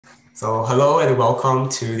So hello and welcome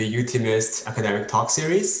to the UTMist Academic Talk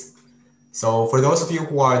Series. So for those of you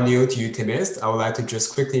who are new to UTMist, I would like to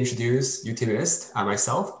just quickly introduce UTMist and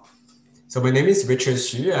myself. So my name is Richard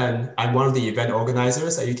Xu, and I'm one of the event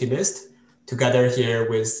organizers at UTMist, together here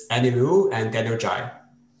with Annie Liu and Daniel Zhai.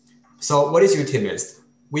 So what is UTMist?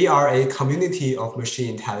 We are a community of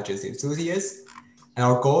machine intelligence enthusiasts, and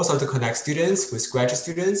our goals are to connect students with graduate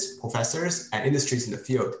students, professors, and industries in the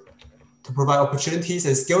field, to provide opportunities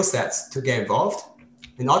and skill sets to get involved,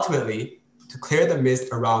 and ultimately to clear the myth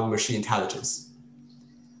around machine intelligence.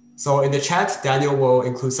 So in the chat, Daniel will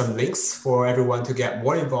include some links for everyone to get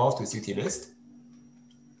more involved with UTMist.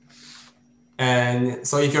 And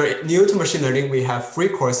so if you're new to machine learning, we have free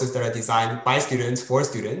courses that are designed by students for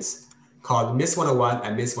students called MIST 101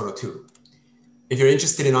 and MIST 102. If you're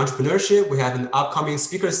interested in entrepreneurship, we have an upcoming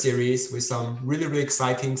speaker series with some really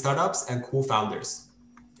exciting startups and cool founders.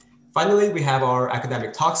 Finally, we have our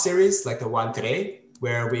academic talk series like the one today,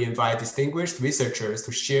 where we invite distinguished researchers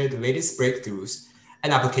to share the latest breakthroughs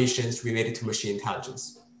and applications related to machine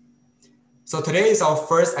intelligence. So today is our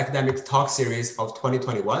first academic talk series of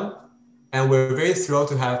 2021, and we're very thrilled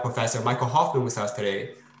to have Professor Michael Hoffman with us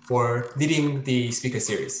today for leading the speaker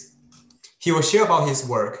series. He will share about his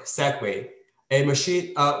work, Segway, a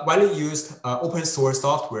widely used open source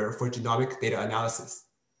software for genomic data analysis.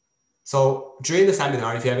 So during the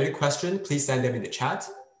seminar, if you have any questions, please send them in the chat.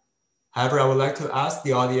 However, I would like to ask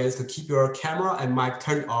the audience to keep your camera and mic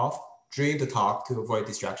turned off during the talk to avoid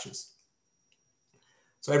distractions.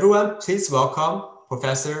 So everyone, please welcome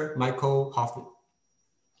Professor Michael Hoffman.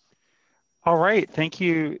 All right, thank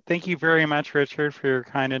you very much, Richard, for your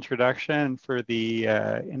kind introduction and for the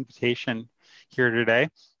invitation here today.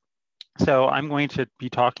 So I'm going to be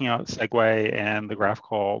talking about Segway and the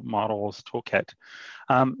Graphical Models Toolkit.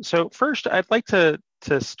 So first, I'd like to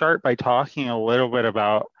start by talking a little bit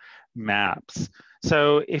about maps.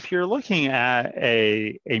 So if you're looking at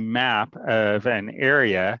a map of an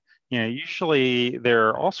area, usually there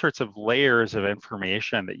are all sorts of layers of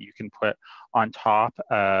information that you can put on top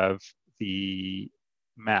of the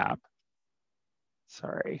map.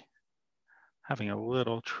 Sorry, having a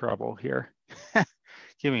little trouble here.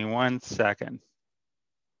 Give me 1 second.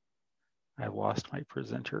 I lost my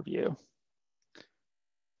presenter view.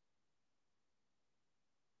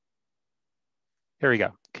 Here we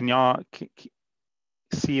go. Can y'all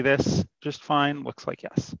see this just fine? Looks like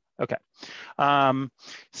yes. Okay.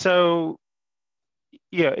 So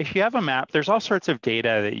if you have a map, there's all sorts of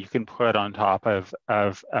data that you can put on top of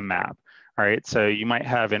a map. All right. So you might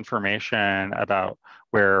have information about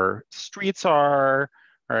where streets are.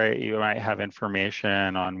 All right. You might have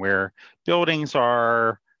information on where buildings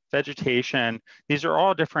are, vegetation. These are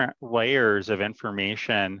all different layers of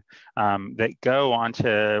information that go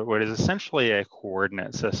onto what is essentially a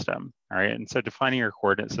coordinate system. All right. And so defining your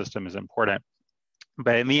coordinate system is important.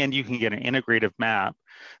 But in the end, you can get an integrative map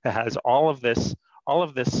that has all of this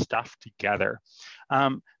stuff together.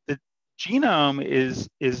 The genome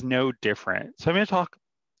is no different. So I'm going to talk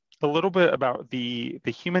a little bit about the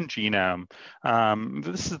human genome.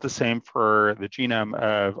 This is the same for the genome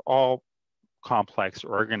of all complex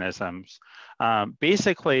organisms.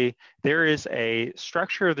 Basically, there is a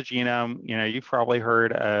structure of the genome. You've probably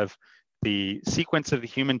heard of the sequence of the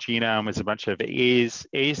human genome is a bunch of A's,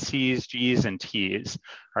 C's, G's, and T's,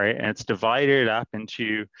 all right? And it's divided up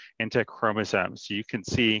into chromosomes. So you can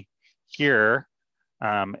see here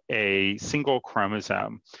a single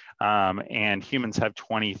chromosome, and humans have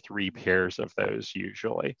 23 pairs of those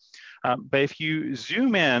usually. But if you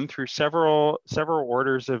zoom in through several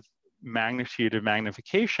orders of magnitude of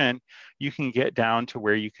magnification, you can get down to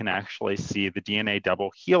where you can actually see the DNA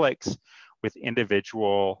double helix with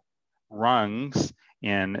individual rungs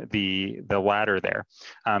in the ladder there.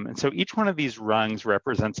 And so each one of these rungs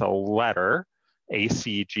represents a letter, A,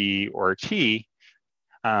 C, G, or T,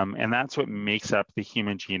 and that's what makes up the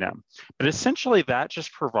human genome. But essentially that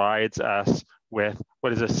just provides us with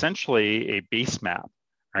what is essentially a base map,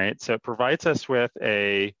 right? So it provides us with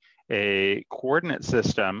a coordinate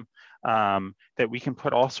system that we can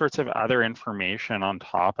put all sorts of other information on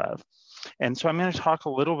top of. And so I'm going to talk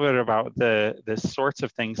a little bit about the sorts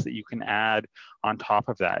of things that you can add on top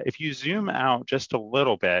of that. If you zoom out just a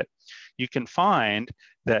little bit, you can find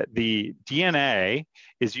that the DNA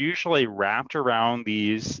is usually wrapped around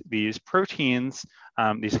these proteins,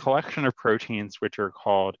 these collection of proteins, which are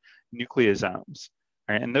called nucleosomes.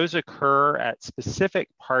 Right? And those occur at specific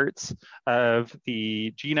parts of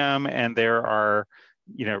the genome, and there are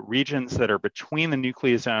regions that are between the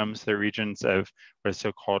nucleosomes, the regions of what is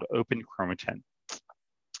so-called open chromatin.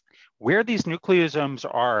 where these nucleosomes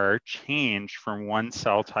are change from one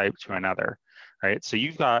cell type to another, right? So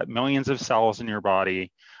you've got millions of cells in your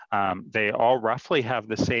body. They all roughly have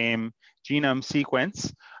the same genome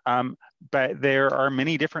sequence, but there are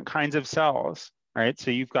many different kinds of cells, right? So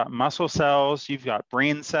you've got muscle cells, you've got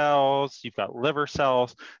brain cells, you've got liver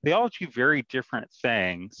cells. They all do very different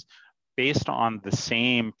things based on the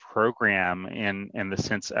same program in the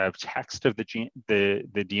sense of text of the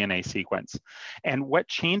DNA sequence. And what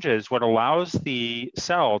changes, what allows the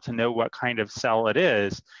cell to know what kind of cell it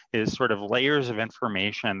is sort of layers of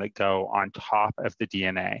information that go on top of the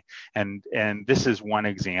DNA. And this is one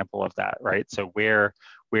example of that, right? So where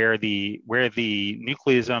the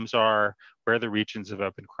nucleosomes are, where the regions of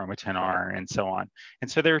open chromatin are, and so on.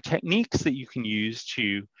 And so there are techniques that you can use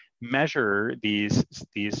to measure these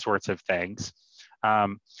sorts of things.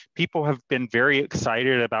 People have been very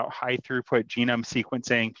excited about high throughput genome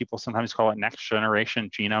sequencing. People sometimes call it next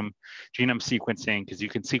generation genome sequencing because you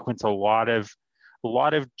can sequence a lot of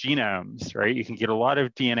genomes, right? You can get a lot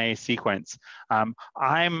of DNA sequence. I'm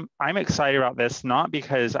excited about this, not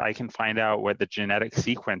because I can find out what the genetic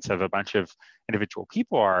sequence of a bunch of individual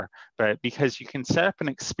people are, but because you can set up an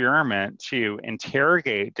experiment to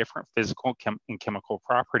interrogate different physical and chemical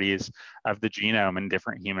properties of the genome in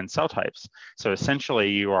different human cell types. So essentially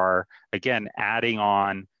you are, again, adding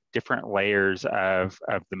on different layers of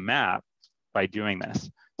the map by doing this.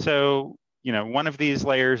 So, you know, one of these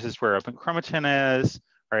layers is where open chromatin is,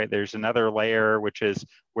 right? There's another layer, which is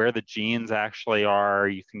where the genes actually are.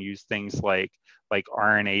 You can use things like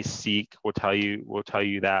RNA-seq will tell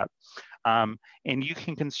you that. And you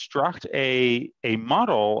can construct a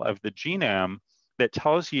model of the genome that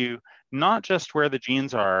tells you not just where the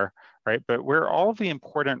genes are, right, but where all of the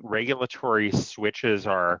important regulatory switches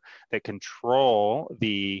are that control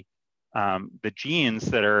the genes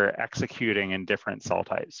that are executing in different cell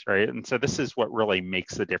types, right? And so this is what really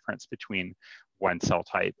makes the difference between one cell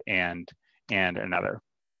type and another.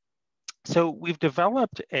 So we've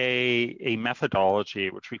developed a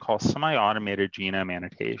methodology which we call semi-automated genome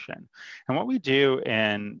annotation. And what we do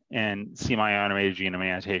in semi-automated genome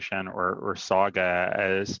annotation, or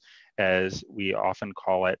SAGA as we often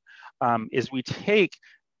call it, is we take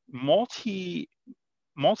multivariate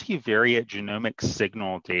genomic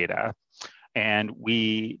signal data and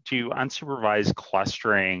we do unsupervised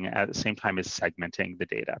clustering at the same time as segmenting the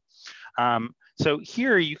data. So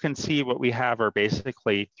here you can see what we have are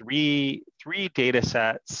basically three data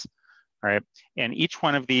sets, right? And each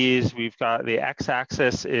one of these, we've got the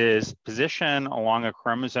x-axis is position along a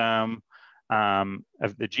chromosome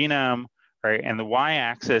of the genome, right? And the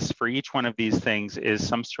y-axis for each one of these things is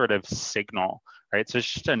some sort of signal, right? So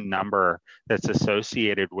it's just a number that's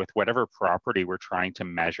associated with whatever property we're trying to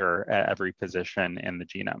measure at every position in the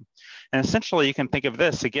genome. And essentially you can think of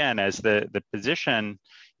this again as the position,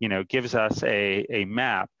 you know, gives us a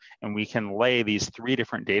map, and we can lay these three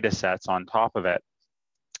different data sets on top of it.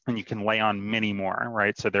 And you can lay on many more,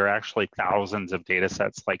 right? So there are actually thousands of data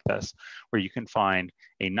sets like this where you can find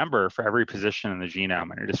a number for every position in the genome,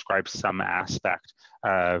 and it describes some aspect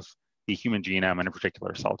of the human genome in a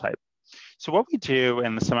particular cell type. So what we do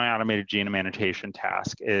in the semi-automated genome annotation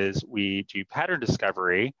task is we do pattern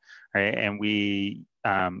discovery, right? And we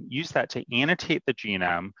use that to annotate the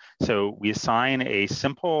genome. So we assign a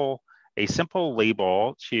simple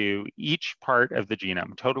label to each part of the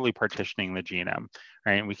genome, totally partitioning the genome,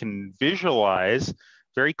 right? And we can visualize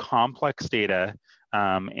very complex data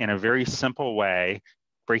in a very simple way,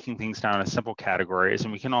 breaking things down in simple categories.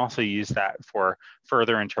 And we can also use that for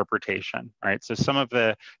further interpretation, right? So some of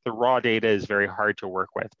the raw data is very hard to work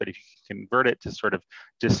with, but if you can convert it to sort of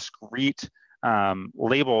discrete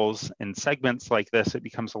labels and segments like this, it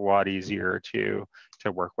becomes a lot easier to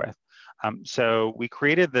work with. So we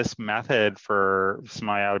created this method for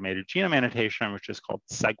semi-automated genome annotation, which is called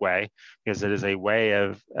Segway, because it is a way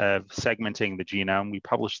of segmenting the genome. We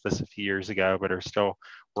published this a few years ago, but are still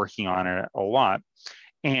working on it a lot.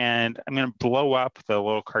 And I'm going to blow up the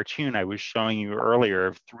little cartoon I was showing you earlier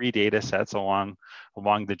of three data sets along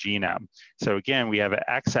the genome. So again, we have an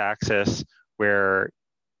x-axis where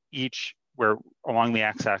along the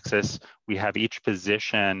x-axis, we have each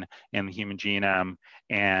position in the human genome,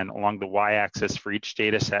 and along the y-axis for each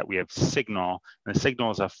data set, we have signal. And the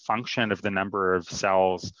signal is a function of the number of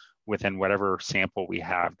cells within whatever sample we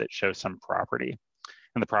have that shows some property.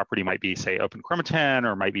 And the property might be, say, open chromatin,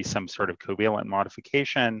 or might be some sort of covalent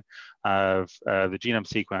modification of the genome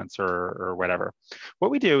sequence or whatever.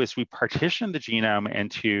 What we do is we partition the genome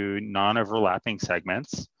into non-overlapping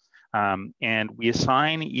segments, and we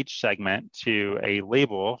assign each segment to a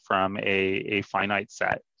label from a finite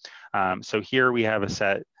set. So here we have a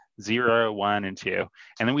set 0, 1, and 2.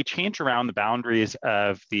 And then we change around the boundaries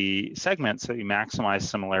of the segments so that we maximize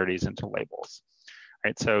similarities into labels.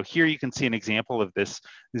 Right, so here you can see an example of this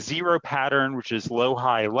 0 pattern, which is low,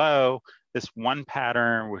 high, low, this 1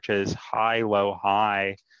 pattern, which is high, low,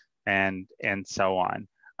 high, and so on.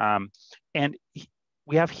 And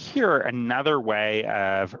we have here another way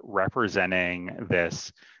of representing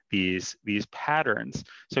these patterns.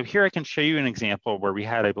 So here I can show you an example where we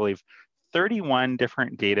had, I believe, 31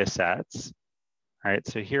 different data sets. All right,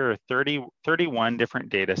 so here are 31 different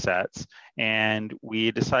data sets, and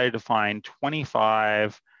we decided to find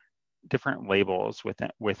 25 different labels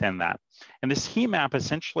within that. And this heat map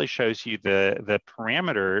essentially shows you the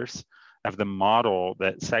parameters of the model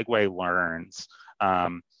that Segway learns.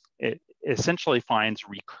 It essentially finds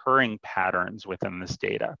recurring patterns within this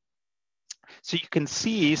data. So you can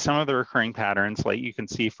see some of the recurring patterns, like you can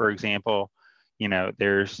see, for example, you know,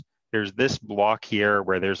 there's this block here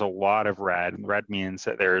where there's a lot of red, and red means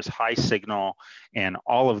that there's high signal in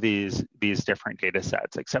all of these different data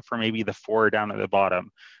sets, except for maybe the 4 down at the bottom,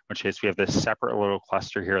 which is we have this separate little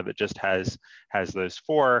cluster here that just has those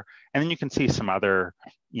 4. And then you can see some other,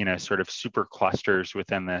 you know, sort of super clusters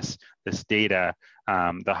within this data.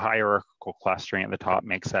 The hierarchical clustering at the top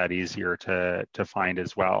makes that easier to find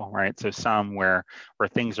as well, right? So some where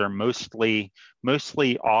things are mostly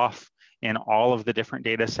off in all of the different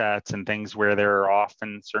data sets, and things where they're off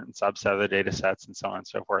in certain subset of the data sets, and so on and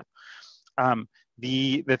so forth.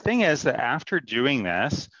 The thing is that after doing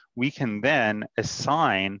this, we can then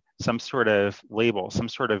assign some sort of label, some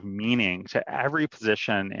sort of meaning to every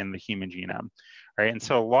position in the human genome, right? And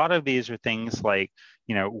so a lot of these are things like,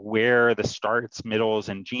 you know, where the starts, middles,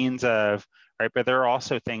 and genes of, right? But there are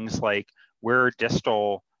also things like where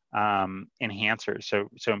distal enhancers,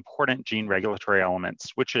 so important gene regulatory elements,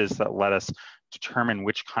 switches that let us determine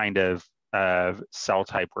which kind of cell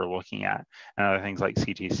type we're looking at, and other things like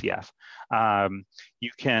CTCF.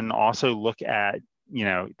 You can also look at, you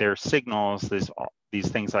know, their signals, these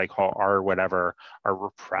things I call R whatever, are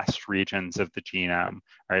repressed regions of the genome,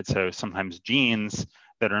 right? So sometimes genes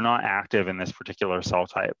that are not active in this particular cell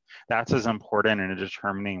type, that's as important in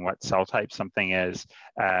determining what cell type something is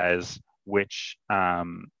as which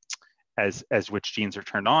which genes are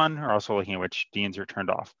turned on, or also looking at which genes are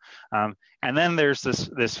turned off. And then there's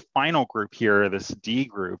this final group here, this D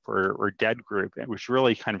group or dead group, which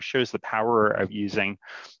really kind of shows the power of using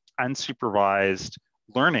unsupervised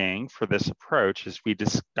learning for this approach. Is we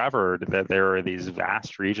discovered that there are these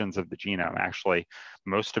vast regions of the genome, actually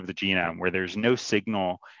most of the genome, where there's no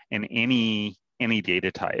signal in any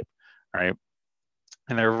data type, right?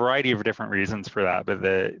 And there are a variety of different reasons for that, but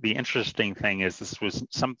the interesting thing is this was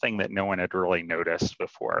something that no one had really noticed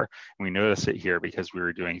before. And we noticed it here because we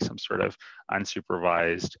were doing some sort of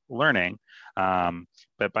unsupervised learning.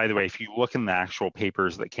 But by the way, if you look in the actual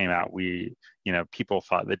papers that came out, people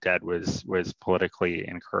thought that dead was politically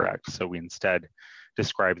incorrect. So we instead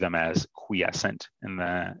described them as quiescent in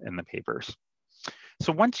the papers.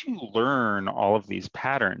 So once you learn all of these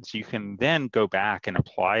patterns, you can then go back and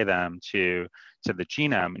apply them to the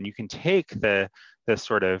genome, and you can take the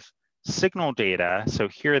sort of signal data. So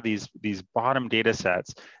here are these bottom data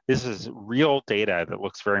sets. This is real data that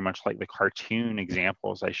looks very much like the cartoon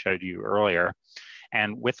examples I showed you earlier.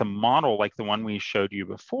 And with a model like the one we showed you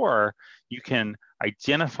before, you can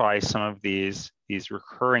identify some of these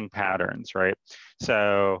recurring patterns, right?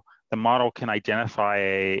 So the model can identify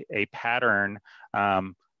a pattern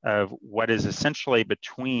of what is essentially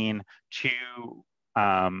between two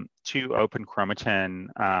open chromatin,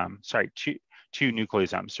 two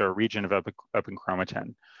nucleosomes, so a region of open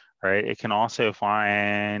chromatin, right? It can also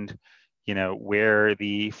find, you know, where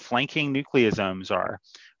the flanking nucleosomes are,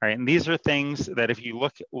 right? And these are things that if you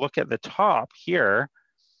look at the top here,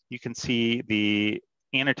 you can see the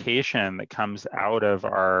annotation that comes out of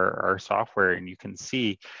our software, and you can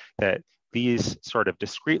see that these sort of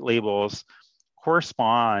discrete labels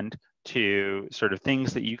correspond to sort of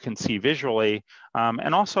things that you can see visually,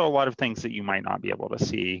 and also a lot of things that you might not be able to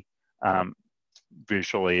see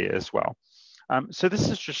visually as well. So this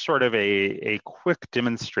is just sort of a quick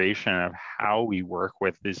demonstration of how we work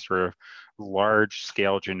with these sort of large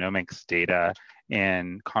scale genomics data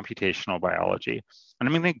in computational biology. And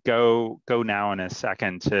I'm going to go now in a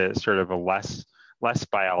second to sort of a less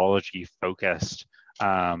biology focused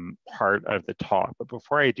part of the talk. But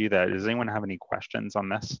before I do that, does anyone have any questions on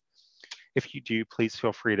this? If you do, please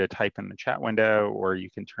feel free to type in the chat window, or you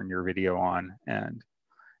can turn your video on and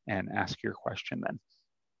ask your question then.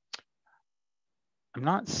 I'm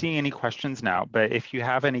not seeing any questions now, but if you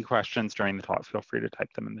have any questions during the talk, feel free to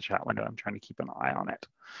type them in the chat window. I'm trying to keep an eye on it.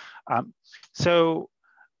 So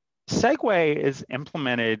Segway is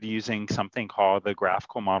implemented using something called the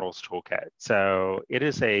Graphical Models Toolkit. So it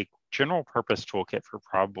is a general purpose toolkit for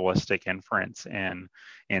probabilistic inference in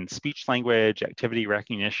speech language, activity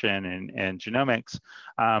recognition, and genomics.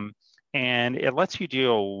 And it lets you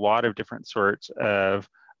do a lot of different sorts of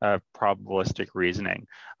probabilistic reasoning.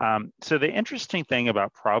 So the interesting thing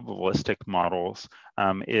about probabilistic models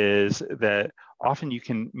is that often you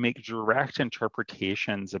can make direct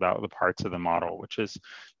interpretations about the parts of the model, which is,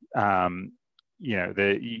 you know,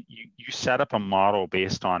 you set up a model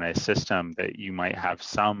based on a system that you might have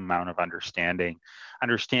some amount of understanding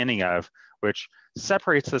of, which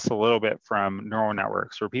separates this a little bit from neural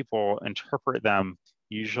networks, where people interpret them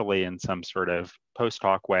usually in some sort of post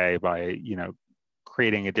hoc way by, you know,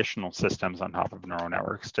 creating additional systems on top of neural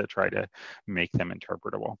networks to try to make them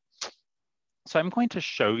interpretable. So I'm going to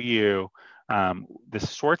show you the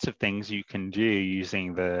sorts of things you can do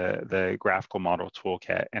using the Graphical Model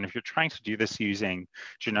Toolkit. And if you're trying to do this using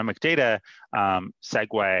genomic data,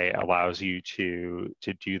 Segway allows you to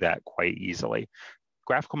do that quite easily.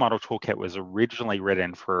 Graphical Model Toolkit was originally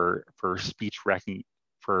written for speech recognition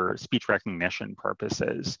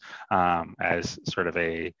purposes as sort of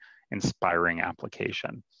a inspiring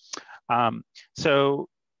application. So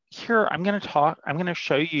here I'm going to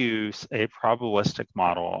show you a probabilistic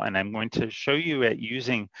model, and I'm going to show you it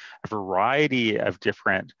using a variety of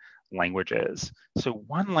different languages. So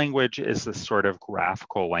one language is the sort of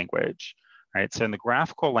graphical language, right? So in the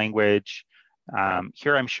graphical language,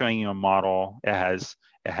 here I'm showing you a model. It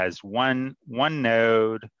has one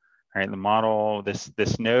node, right? The model,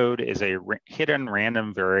 this node is a hidden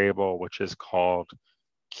random variable, which is called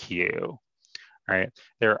Q. Right.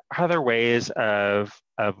 There are other ways of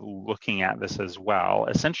looking at this as well.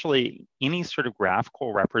 Essentially, any sort of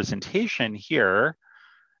graphical representation here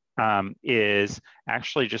is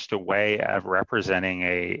actually just a way of representing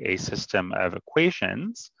a system of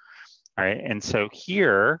equations. Right. And so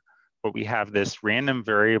here, what we have this random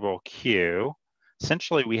variable Q,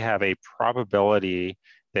 essentially we have a probability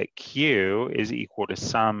that Q is equal to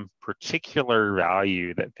some particular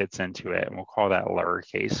value that fits into it, and we'll call that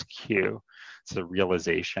lowercase q. It's the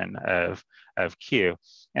realization of Q.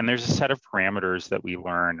 And there's a set of parameters that we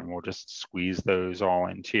learn, and we'll just squeeze those all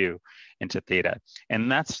into theta. And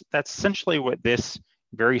that's essentially what this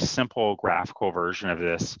very simple graphical version of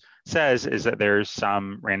this says, is that there's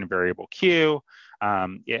some random variable Q.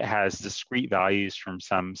 It has discrete values from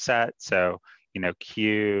some set. So, you know,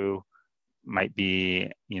 Q might be,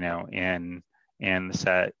 you know, in the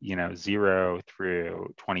set, you know, 0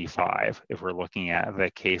 through 25. If we're looking at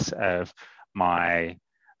the case of my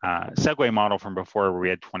Segway model from before, where we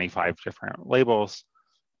had 25 different labels,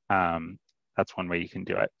 that's one way you can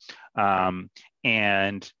do it.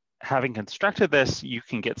 And having constructed this, you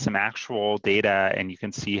can get some actual data, and you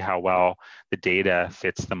can see how well the data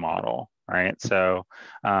fits the model, right? So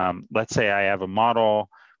let's say I have a model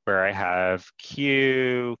where I have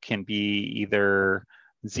Q can be either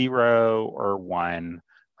 0 or 1,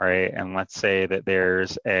 right? And let's say that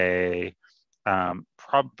there's a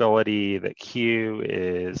probability that Q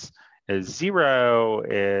is 0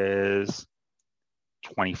 is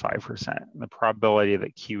 25%. The probability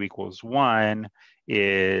that Q equals 1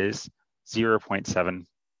 is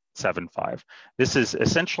 0.775. This is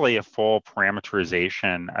essentially a full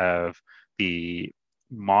parameterization of the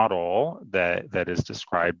model that is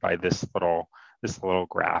described by this little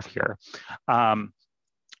graph here.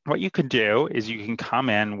 What you can do is you can come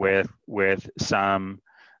in with some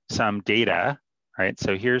data, right?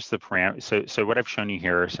 So here's the so what I've shown you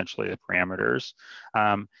here are essentially the parameters,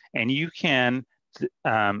 and you can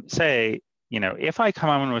say, you know, if I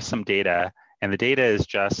come in with some data and the data is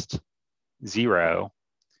just 0,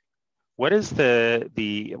 what is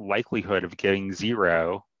the likelihood of getting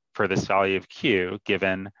 0 for this value of Q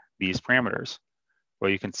given these parameters?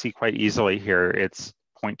 Well, you can see quite easily here, it's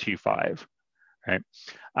 0.25, right?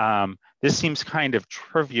 This seems kind of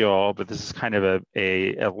trivial, but this is kind of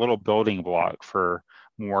a little building block for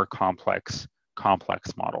more complex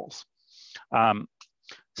models.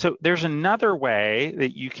 So there's another way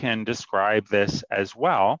that you can describe this as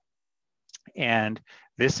well, and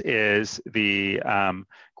this is the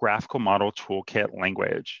Graphical Model Toolkit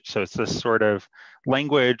language. So it's this sort of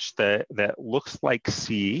language that looks like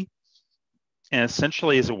C, and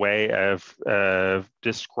essentially is a way of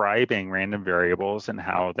describing random variables and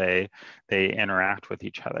how they interact with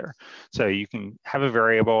each other. So you can have a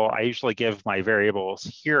variable. I usually give my variables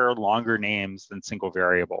here longer names than single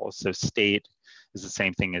variables. So state is the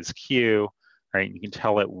same thing as Q, right? You can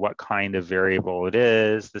tell it what kind of variable it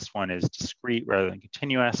is. This one is discrete rather than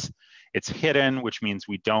continuous. It's hidden, which means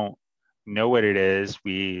we don't know what it is,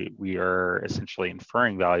 we are essentially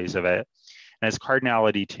inferring values of it. And it's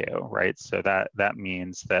cardinality too, right? So that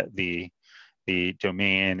means that the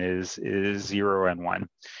domain is 0 and 1.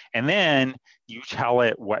 And then you tell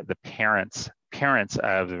it what the parents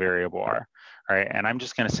of the variable are. All right, and I'm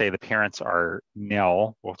just going to say the parents are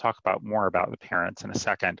nil. We'll talk more about the parents in a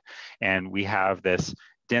second. And we have this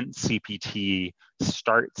dense CPT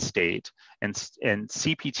start state, and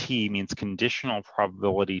CPT means conditional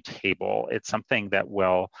probability table. It's something that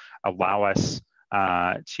will allow us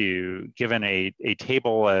to, given a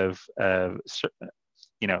table of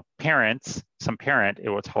parents, some parent, it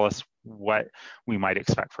will tell us what we might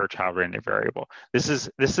expect for a child-random variable. This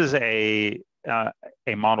is a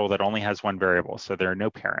model that only has one variable, so there are no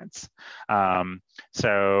parents.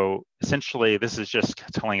 So essentially, this is just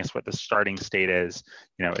telling us what the starting state is.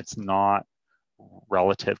 It's not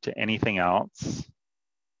relative to anything else.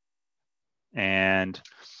 And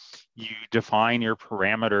you define your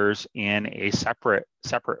parameters in a separate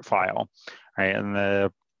file, right? And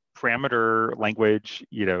the parameter language,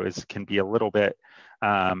 can be a little bit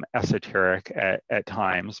esoteric at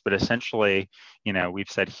times, but essentially, we've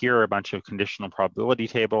said here are a bunch of conditional probability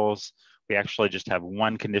tables. We actually just have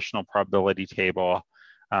one conditional probability table.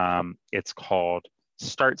 It's called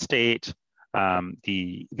start state.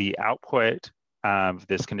 The output of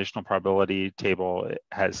this conditional probability table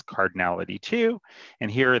has cardinality 2, and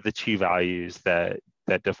here are the two values that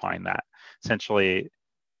define that. Essentially,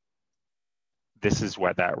 this is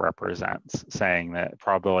what that represents, saying that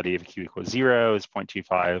probability of Q equals 0 is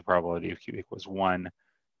 0.25, probability of Q equals 1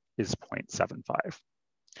 is 0.75. All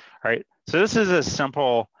right, so this is as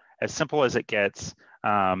simple as it gets,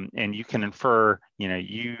 and you can infer,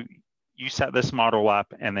 you set this model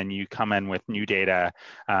up and then you come in with new data,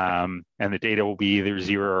 and the data will be either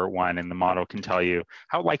 0 or 1, and the model can tell you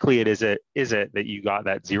how likely is it that you got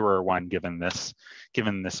that 0 or 1 given this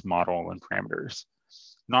model and parameters.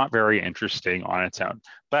 Not very interesting on its own,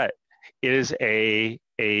 but it is a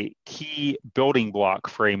key building block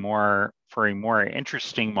for a more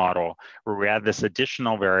interesting model where we add this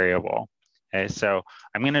additional variable. Okay, so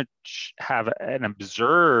I'm going to have an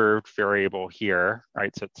observed variable here,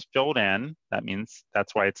 right? So it's filled in. That means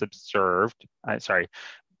that's why it's observed.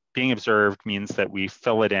 Being observed means that we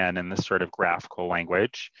fill it in this sort of graphical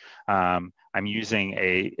language. I'm using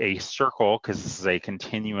a circle because this is a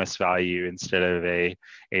continuous value instead of a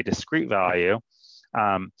discrete value.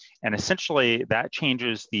 And essentially that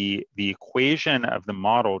changes the equation of the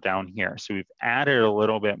model down here. So we've added a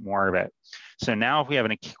little bit more of it. So now if we have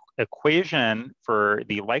an equation for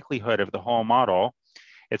the likelihood of the whole model,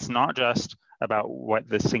 it's not just about what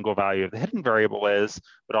the single value of the hidden variable is,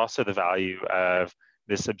 but also the value of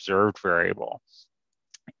this observed variable.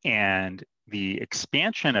 And the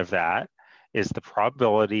expansion of that is the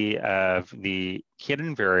probability of the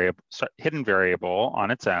hidden variable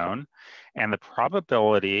on its own, and the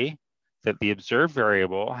probability that the observed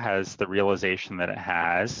variable has the realization that it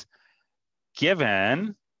has,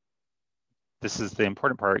 given, this is the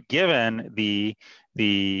important part, given the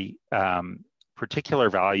particular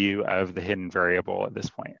value of the hidden variable at this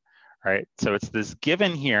point. Right, so it's this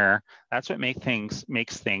given here. That's what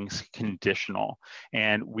makes things conditional,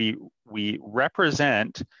 and we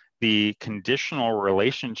represent the conditional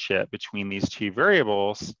relationship between these two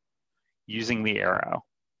variables using the arrow.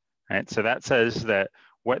 Right, so that says that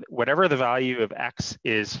whatever the value of x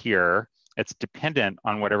is here, it's dependent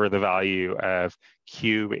on whatever the value of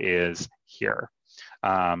q is here.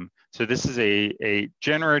 So this is a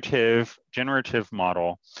generative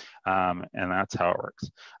model, and that's how it works.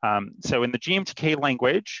 So in the GMTK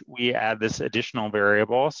language, we add this additional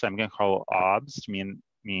variable. So I'm going to call it obs to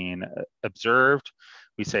mean observed.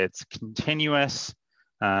 We say it's continuous.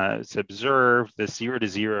 It's observed. This 0 to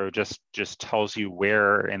 0 just tells you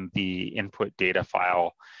where in the input data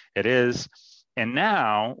file it is. And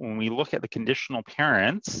now when we look at the conditional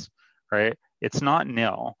parents, right, it's not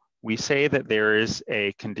nil. We say that there is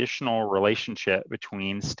a conditional relationship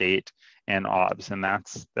between state and obs, and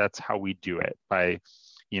that's how we do it, by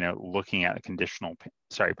looking at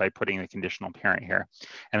by putting the conditional parent here.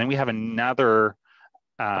 And then we have another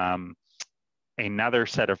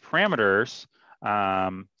set of parameters,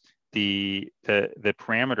 the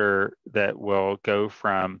parameter that will go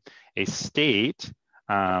from a state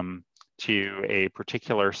to a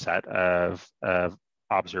particular set of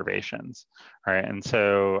observations, right? And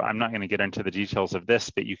so I'm not going to get into the details of this,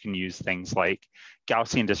 but you can use things like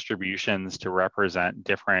Gaussian distributions to represent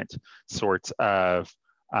different sorts of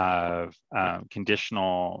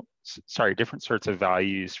different sorts of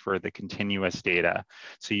values for the continuous data.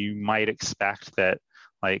 So you might expect that,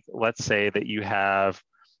 like, let's say that you have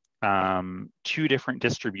two different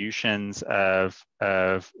distributions of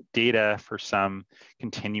data for some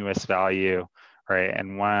continuous value, right?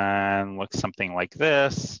 And one looks something like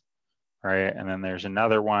this, right? And then there's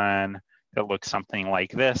another one that looks something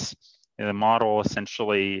like this. And the model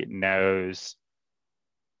essentially knows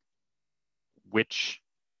which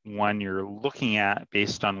one you're looking at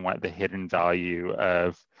based on what the hidden value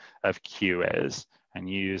of Q is, and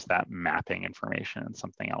use that mapping information and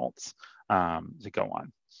something else to go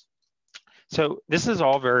on. So this is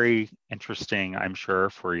all very interesting, I'm sure,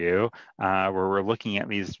 for you, where we're looking at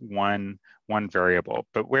these one variable.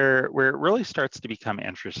 But where it really starts to become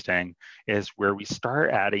interesting is where we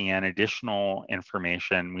start adding in additional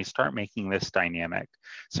information. We start making this dynamic.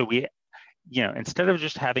 So we, instead of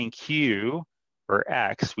just having Q or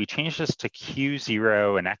X, we change this to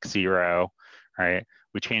Q0 and X0, right?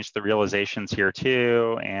 We change the realizations here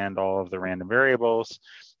too, and all of the random variables.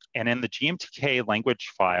 And in the GMTK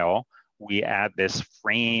language file, we add this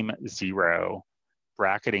frame 0,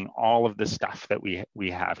 bracketing all of the stuff that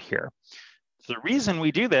we have here. So the reason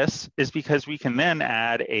we do this is because we can then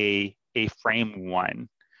add a frame 1,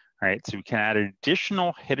 right? So we can add an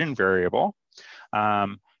additional hidden variable,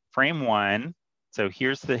 frame 1. So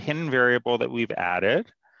here's the hidden variable that we've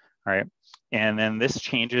added, right? And then this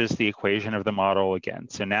changes the equation of the model again.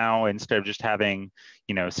 So now instead of just having,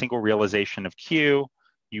 a single realization of Q,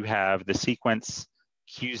 you have the sequence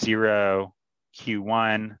Q0,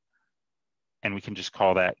 Q1, and we can just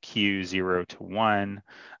call that Q0 to 1.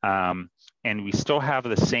 And we still have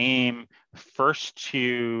the same first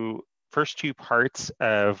two parts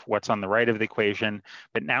of what's on the right of the equation,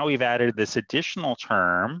 but now we've added this additional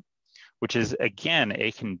term, which is again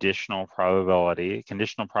a conditional probability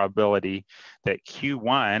that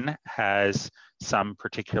Q1 has some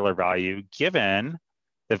particular value given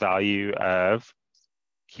the value of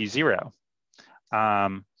Q0.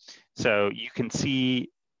 So you can see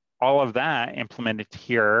all of that implemented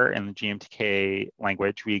here in the GMTK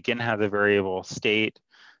language. We again have the variable state,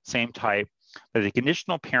 same type, but the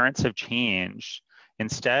conditional parents have changed.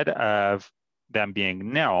 Instead of them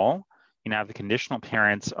being nil, the conditional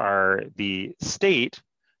parents are the state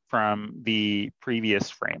from the previous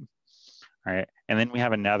frame, right? And then we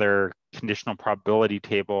have another conditional probability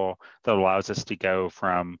table that allows us to go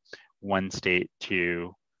from one state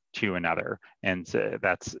to another. And so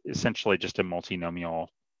that's essentially just a multinomial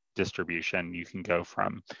distribution. You can go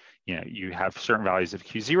from, you have certain values of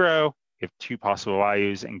Q0, you have two possible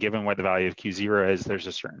values, and given what the value of Q0 is, there's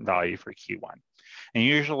a certain value for Q1. And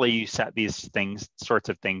usually you set these sorts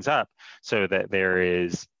of things up so that there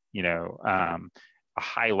is, a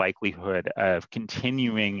high likelihood of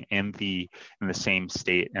continuing in the same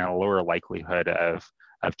state and a lower likelihood of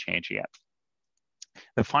changing it.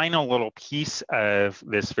 The final little piece of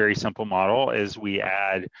this very simple model is we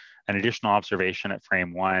add an additional observation at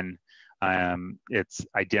frame 1. It's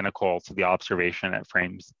identical to the observation at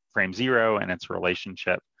frame 0 and its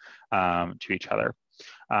relationship to each other.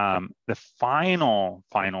 The final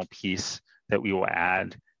piece that we will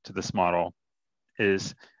add to this model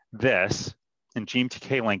is this. In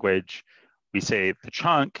GMTK language, we say the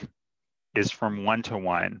chunk is from 1 to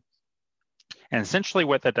 1. And essentially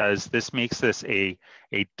what that does, this makes this a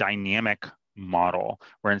dynamic model,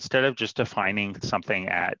 where instead of just defining something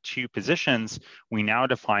at 2 positions, we now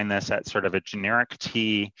define this at sort of a generic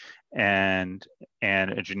T and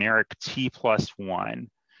a generic T plus 1,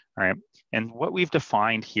 right? And what we've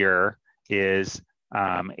defined here is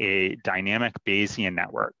a dynamic Bayesian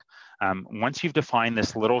network. Once you've defined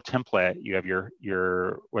this little template, you have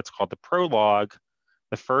your what's called the prologue,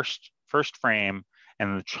 the first frame,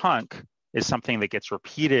 and the chunk is something that gets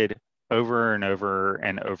repeated over and over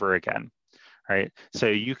and over again, right? So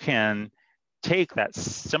you can take that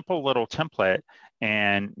simple little template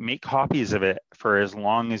and make copies of it for as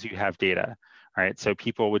long as you have data, right? So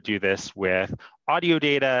people would do this with audio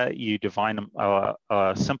data. You define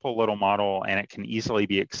a simple little model and it can easily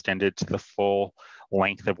be extended to the full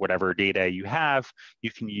length of whatever data you have.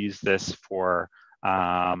 You can use this for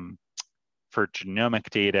genomic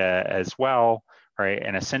data as well, right?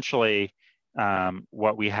 And essentially,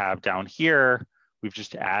 what we have down here, we've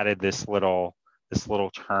just added this little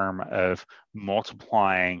term of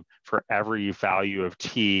multiplying for every value of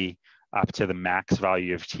T up to the max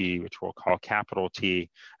value of T, which we'll call capital T,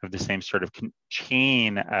 of the same sort of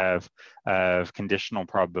chain of conditional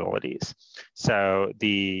probabilities. So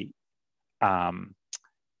the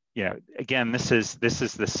again, this is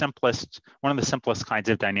the simplest, one of the simplest kinds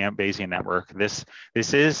of dynamic Bayesian network. This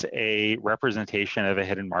is a representation of a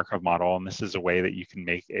hidden Markov model, and this is a way that you can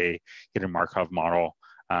make a hidden Markov model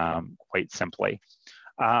quite simply.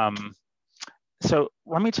 So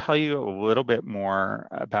let me tell you a little bit more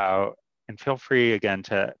about, and feel free again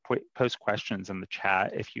to post questions in the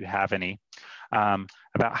chat if you have any,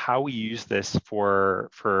 about how we use this for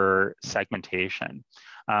segmentation.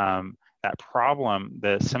 That problem,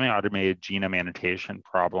 the semi-automated genome annotation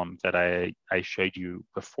problem that I showed you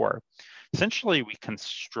before. Essentially, we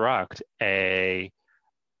construct a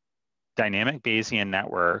dynamic Bayesian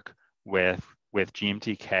network with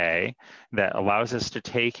GMTK that allows us to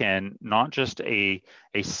take in not just a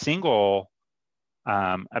single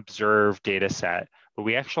observed data set, but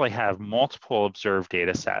we actually have multiple observed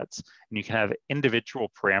data sets, and you can have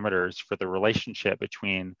individual parameters for the relationship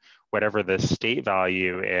between whatever the state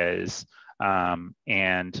value is and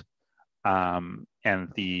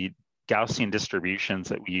the Gaussian distributions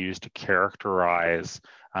that we use to characterize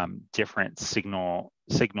different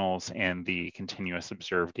signals in the continuous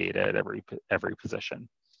observed data at every position.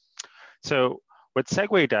 So what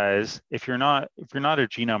Segway does, if you're not a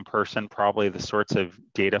genome person, probably the sorts of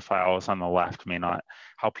data files on the left may not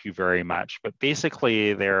help you very much. But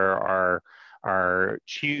basically, there are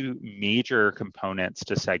two major components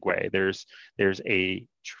to Segway. There's a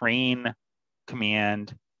train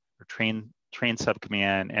command or train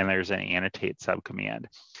subcommand, and there's an annotate subcommand.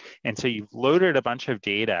 And so you've loaded a bunch of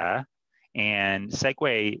data, and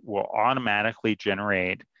Segway will automatically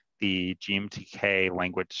generate the GMTK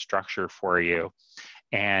language structure for you,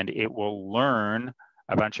 and it will learn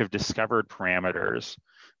a bunch of discovered parameters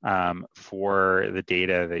for the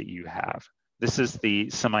data that you have. This is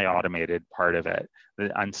the semi-automated part of it, the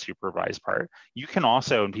unsupervised part. You can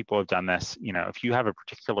also, and people have done this, if you have a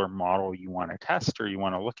particular model you want to test or you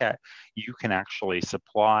want to look at, you can actually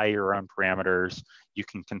supply your own parameters. You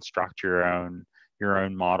can construct your own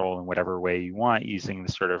model in whatever way you want using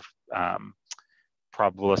the sort of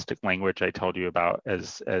probabilistic language I told you about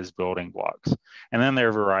as building blocks. And then there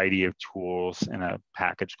are a variety of tools in a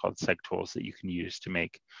package called SegTools that you can use to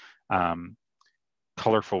make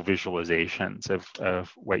colorful visualizations of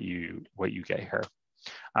what you get here.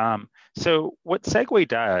 So what Segway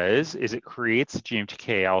does is it creates a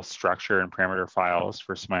GMTKL structure and parameter files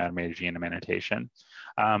for semi-automated genome annotation.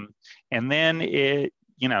 And then it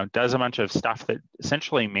does a bunch of stuff that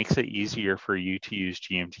essentially makes it easier for you to use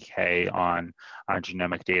GMTK on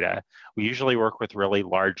genomic data. We usually work with really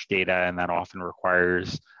large data, and that often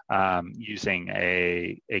requires using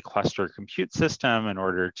a cluster compute system in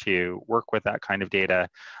order to work with that kind of data.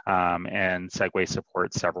 And Segway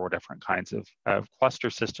supports several different kinds of cluster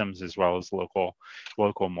systems as well as local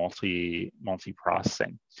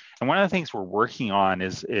multi-processing. And one of the things we're working on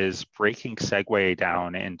is breaking Segway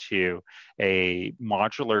down into a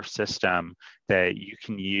modular system that you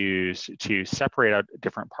can use to separate out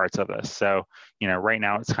different parts of this. So, right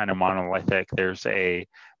now it's kind of monolithic. There's a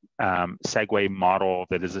Segway model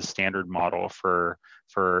that is a standard model for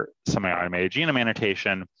semi-automated genome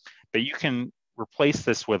annotation, but you can replace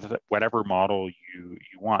this with whatever model you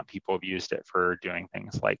want. People have used it for doing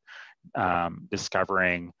things like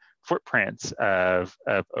discovering footprints of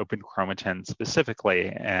open chromatin specifically,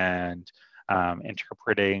 and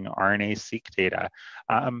interpreting RNA-seq data.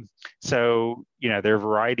 So, there are a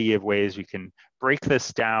variety of ways we can break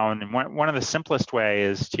this down. And one of the simplest way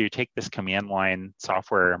is to take this command line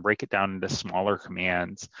software and break it down into smaller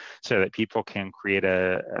commands so that people can create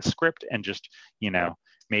a script and just,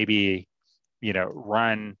 maybe,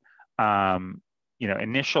 run,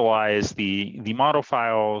 initialize the model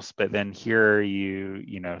files, but then here you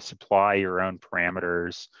supply your own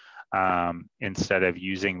parameters instead of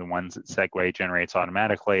using the ones that Segway generates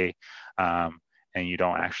automatically, and you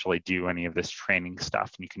don't actually do any of this training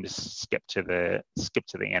stuff, and you can just skip to the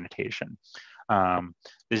annotation.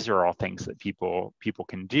 These are all things that people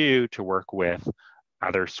can do to work with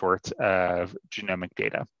other sorts of genomic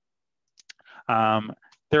data.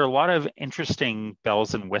 There are a lot of interesting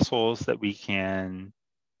bells and whistles that we can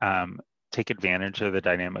take advantage of the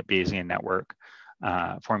dynamic Bayesian network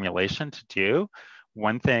formulation to do.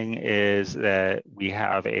 One thing is that we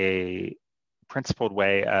have a principled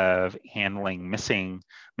way of handling missing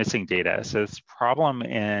data. So this problem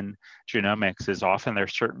in genomics is often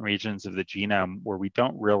there's certain regions of the genome where we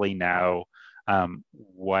don't really know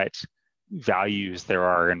what values there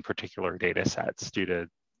are in particular data sets due to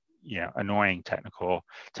annoying technical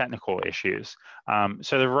issues.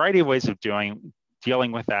 So there are a variety of ways of dealing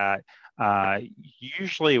with that.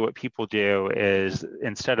 Usually what people do is,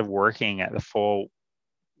 instead of working at the full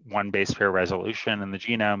one base pair resolution in the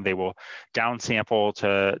genome, they will downsample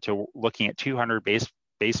to looking at 200 base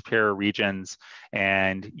base pair regions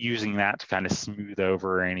and using that to kind of smooth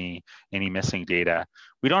over any missing data.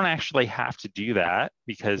 We don't actually have to do that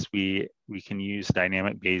because we can use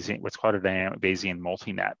dynamic Bayesian, what's called a dynamic Bayesian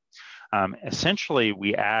multi-net. Essentially,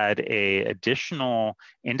 we add an additional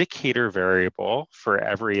indicator variable for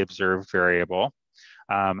every observed variable.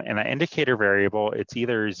 And that indicator variable, it's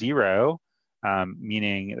either 0,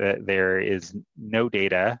 meaning that there is no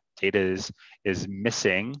data is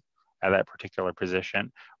missing at that particular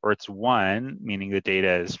position, or it's 1, meaning the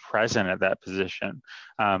data is present at that position.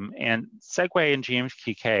 And Segway and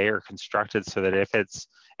GMTK are constructed so that if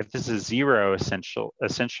this is 0,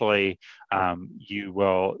 essentially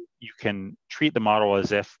you can treat the model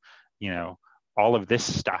as if, you know, all of this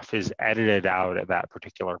stuff is edited out at that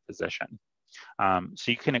particular position.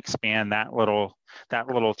 So you can expand that little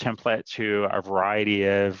template to a variety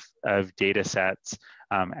of data sets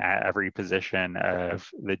at every position of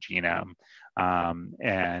the genome.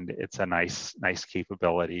 And it's a nice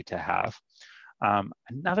capability to have.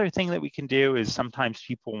 Another thing that we can do is sometimes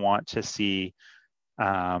people want to see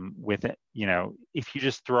with it, you know, if you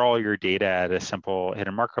just throw all your data at a simple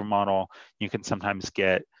hidden Markov model, you can sometimes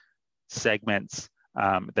get segments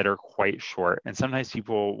that are quite short. And sometimes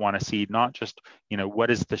people want to see not just, you know, what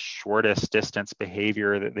is the shortest distance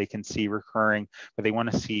behavior that they can see recurring, but they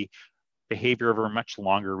want to see behavior over much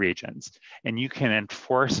longer regions. And you can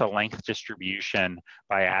enforce a length distribution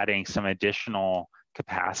by adding some additional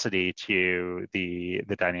capacity to the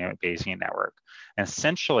dynamic Bayesian network. And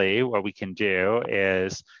essentially what we can do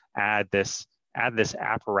is add this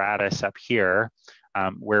apparatus up here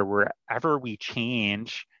where wherever we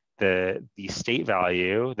change the state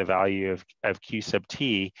value, the value of Q sub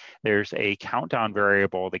t, there's a countdown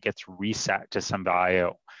variable that gets reset to some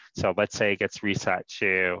value. So let's say it gets reset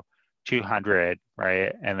to 200,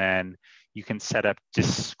 right? And then you can set up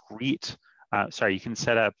discrete, you can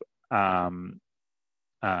set up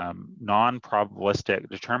non-probabilistic,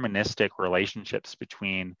 deterministic relationships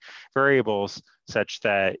between variables such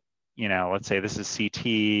that, you know, let's say this is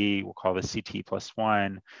CT, we'll call this CT plus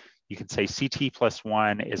 1. You can say CT plus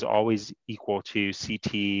 1 is always equal to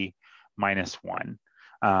CT minus 1.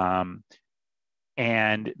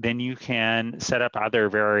 And then you can set up other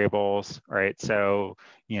variables, right? So,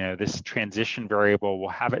 you know, this transition variable will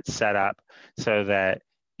have it set up so that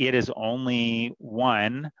it is only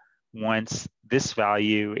 1 once this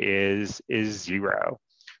value is 0,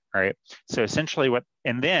 right? So essentially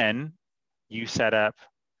and then you set up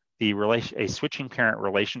a switching parent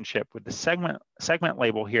relationship with the segment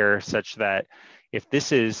label here such that if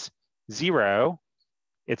this is 0,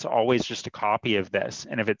 it's always just a copy of this.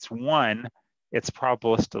 And if it's 1, it's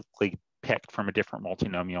probabilistically picked from a different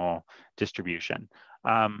multinomial distribution.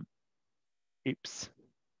 Oops,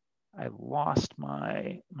 I lost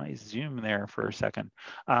my Zoom there for a second.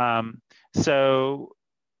 So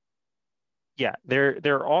yeah, there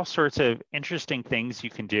are all sorts of interesting things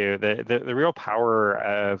you can do. The real power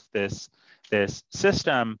of this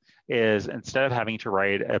system is instead of having to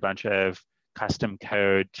write a bunch of custom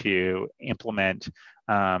code to implement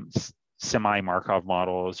semi-Markov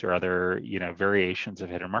models or other, you know, variations of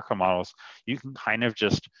hidden Markov models, you can kind of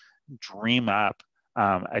just dream up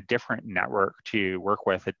a different network to work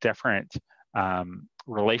with, a different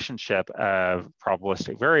relationship of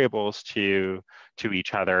probabilistic variables to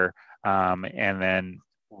each other, and then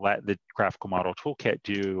let the graphical model toolkit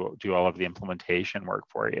do all of the implementation work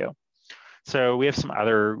for you. So we have some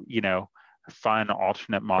other, you know, fun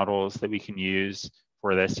alternate models that we can use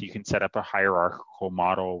for this. You can set up a hierarchical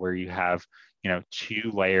model where you have, you know, 2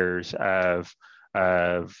 layers of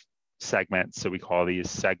segments. So we call these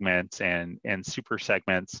segments and super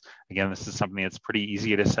segments. Again, this is something that's pretty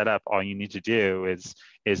easy to set up. All you need to do is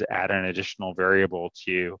add an additional variable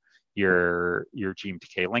to your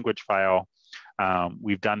GMTK language file.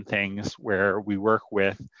 We've done things where we work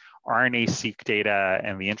with RNA-seq data,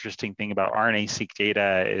 and the interesting thing about RNA-seq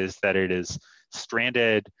data is that it is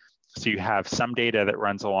stranded. So you have some data that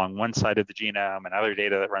runs along one side of the genome and other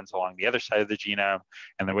data that runs along the other side of the genome.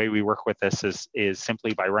 And the way we work with this is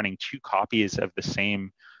simply by running 2 copies of the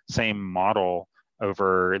same model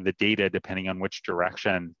over the data, depending on which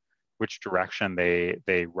direction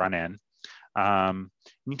they run in.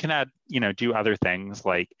 You can add, you know, do other things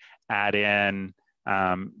like add in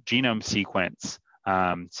genome sequence.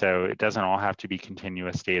 So it doesn't all have to be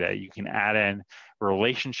continuous data. You can add in a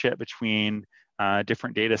relationship between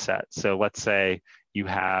different data sets. So let's say you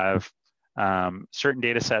have certain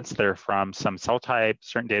data sets that are from some cell type,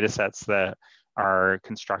 certain data sets that are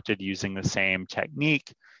constructed using the same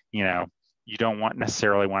technique. You know, you don't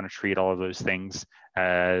necessarily want to treat all of those things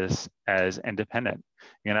as independent.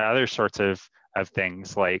 You know, other sorts of of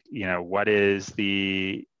things like, what is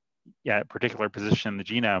the particular position in the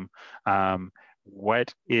genome?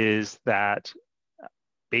 What is that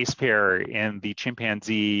base pair in the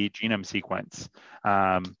chimpanzee genome sequence?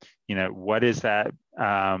 What is that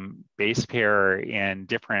base pair in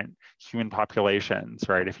different human populations,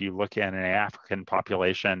 right? If you look at an African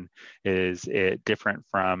population, is it different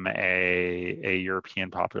from a European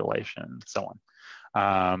population, and so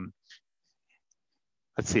on.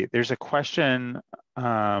 Let's see, there's a question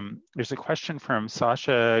from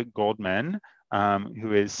Sasha Goldman,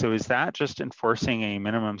 who is, so is that just enforcing a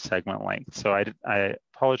minimum segment length? So I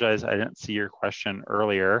apologize, I didn't see your question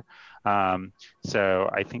earlier. So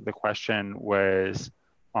I think the question was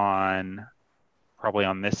probably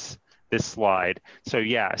on this slide. So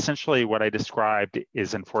yeah, essentially what I described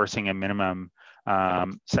is enforcing a minimum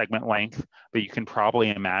segment length, but you can probably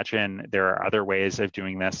imagine there are other ways of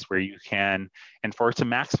doing this where you can enforce a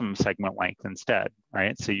maximum segment length instead,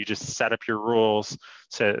 right? So you just set up your rules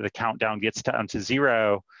so the countdown gets down to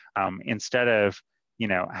 0 instead of,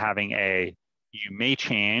 having a you may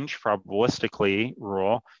change probabilistically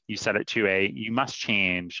rule, you set it to a you must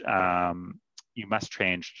change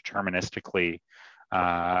deterministically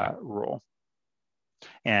rule.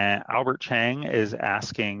 And Albert Chang is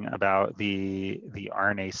asking about the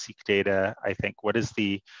RNA-seq data. I think, what is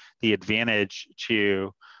the advantage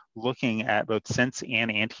to looking at both sense and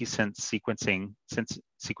antisense sequencing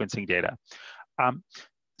data?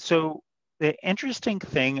 So the interesting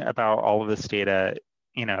thing about all of this data,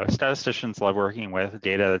 statisticians love working with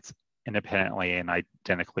data that's independently and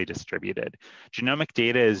identically distributed. Genomic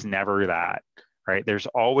data is never that. Right, there's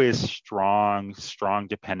always strong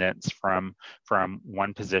dependence from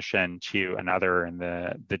one position to another in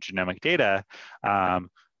the genomic data.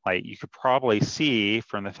 Like you could probably see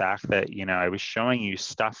from the fact that I was showing you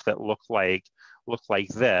stuff that looked like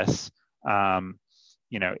this.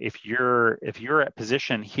 If you're at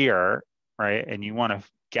position here, right, and you want to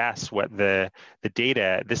guess what the data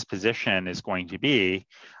at this position is going to be,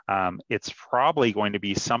 it's probably going to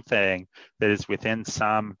be something that is within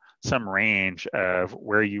some range of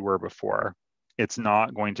where you were before. It's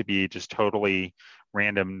not going to be just totally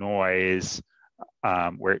random noise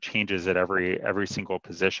where it changes at every single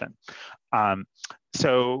position.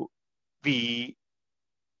 So the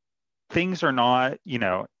things are not,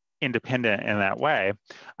 independent in that way.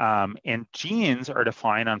 And genes are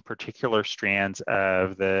defined on particular strands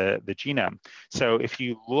of the genome. So if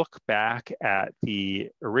you look back at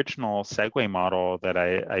the original Segway model that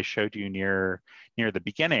I showed you near the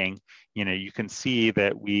beginning, you can see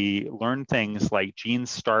that we learn things like gene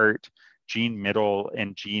start, gene middle,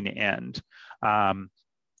 and gene end. And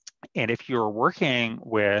if you're working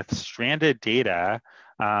with stranded data,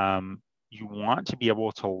 you want to be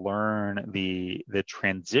able to learn the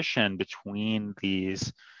transition between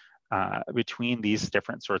these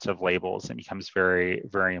different sorts of labels. It becomes very,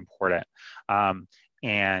 very important.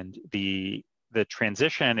 And the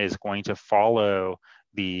transition is going to follow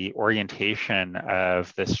the orientation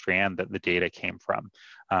of the strand that the data came from.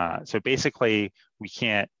 So basically, we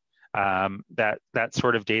can't, that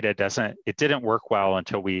sort of data didn't work well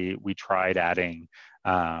until we tried adding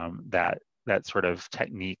that sort of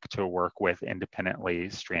technique to work with independently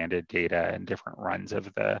stranded data in different runs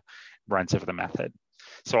of the method.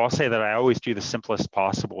 So I'll say that I always do the simplest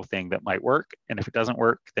possible thing that might work, and if it doesn't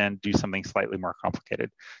work, then do something slightly more complicated.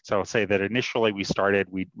 So I'll say that initially we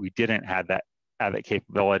didn't have that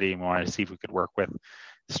capability, and we wanted to see if we could work with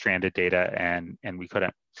stranded data, and we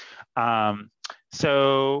couldn't.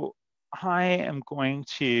 So I am going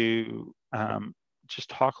to just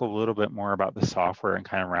talk a little bit more about the software and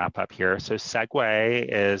kind of wrap up here. So Segway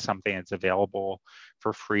is something that's available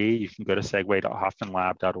for free. You can go to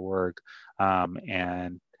segway.hoffmanlab.org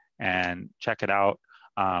and check it out.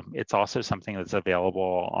 It's also something that's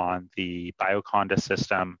available on the Bioconda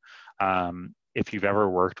system. If you've ever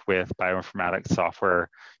worked with bioinformatics software,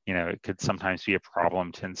 it could sometimes be a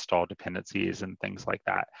problem to install dependencies and things like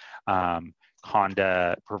that.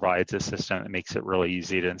 Conda provides a system that makes it really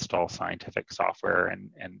easy to install scientific software,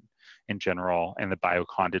 and in general, and the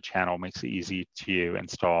Bioconda channel makes it easy to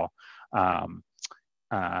install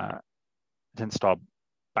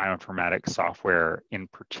bioinformatics software in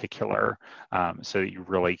particular, so that you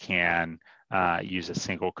really can use a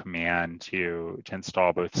single command to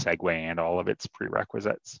install both Segway and all of its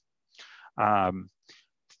prerequisites.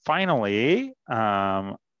 Finally,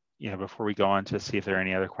 before we go on to see if there are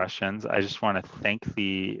any other questions, I just want to thank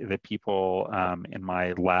the people in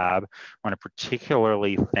my lab. I want to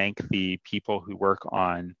particularly thank the people who work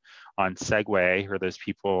on Segway, or those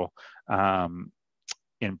people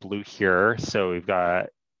in blue here. So we've got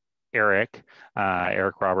Eric.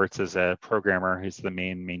 Eric Roberts is a programmer who's the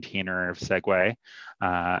main maintainer of Segway.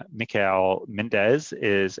 Michael Mendez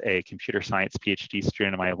is a computer science PhD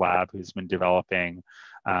student in my lab who's been developing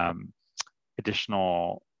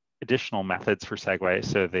additional methods for Segway.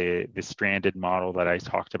 So the stranded model that I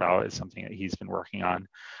talked about is something that he's been working on.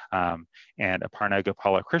 And Aparna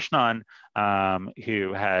Gopalakrishnan,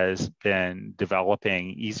 who has been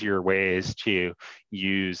developing easier ways to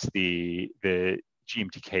use the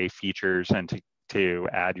GMTK features and to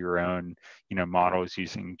add your own models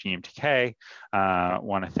using GMTK.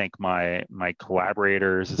 Want to thank my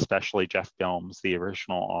collaborators, especially Jeff Bilms, the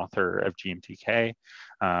original author of GMTK.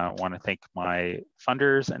 Want to thank my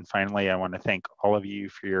funders. And finally, I want to thank all of you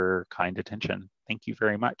for your kind attention. Thank you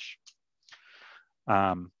very much.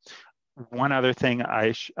 One other thing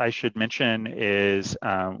I should mention is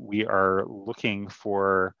we are looking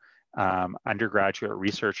for undergraduate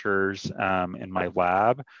researchers in my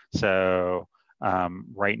lab. So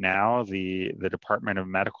right now, the Department of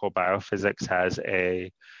Medical Biophysics has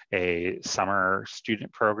a summer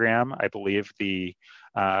student program. I believe the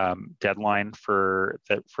deadline for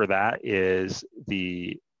that is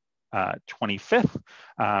the 25th.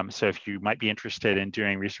 So if you might be interested in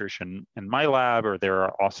doing research in my lab, or there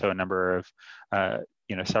are also a number of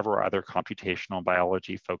several other computational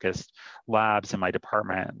biology focused labs in my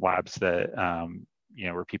department, labs that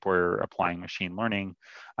where people are applying machine learning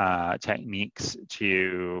techniques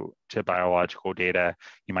to biological data,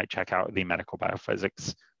 you might check out the Medical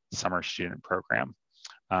Biophysics Summer Student Program.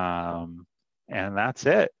 And that's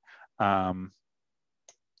it. Thank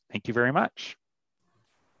you very much.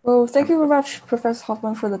 Well, thank you very much, Professor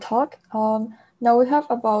Hoffman, for the talk. Now we have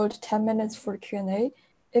about 10 minutes for Q&A.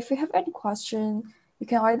 If you have any question, you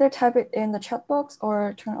can either type it in the chat box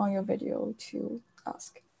or turn on your video to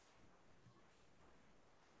ask.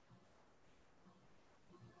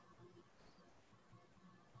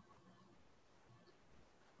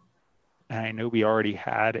 I know we already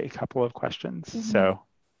had a couple of questions, so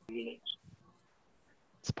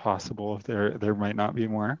it's possible if there might not be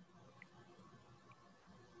more.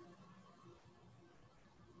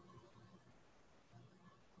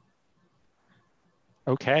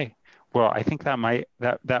 Okay, well, I think that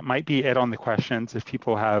might be it on the questions. If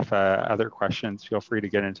people have other questions, feel free to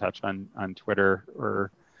get in touch on Twitter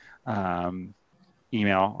or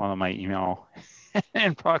email. Although my email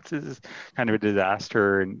inbox is kind of a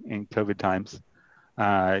disaster in COVID times.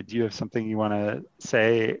 Do you have something you want to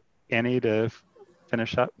say, Annie, to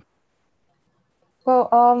finish up?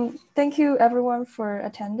 Well, thank you everyone for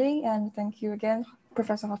attending, and thank you again,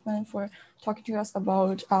 Professor Hoffman, for talking to us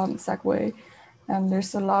about Segway. And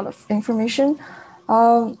there's a lot of information.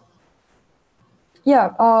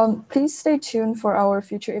 Please stay tuned for our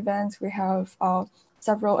future events. We have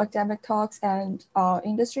several academic talks and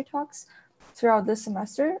industry talks throughout this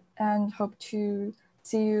semester, and hope to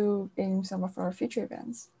see you in some of our future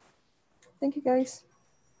events. Thank you, guys.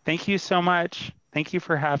 Thank you so much. Thank you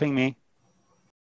for having me.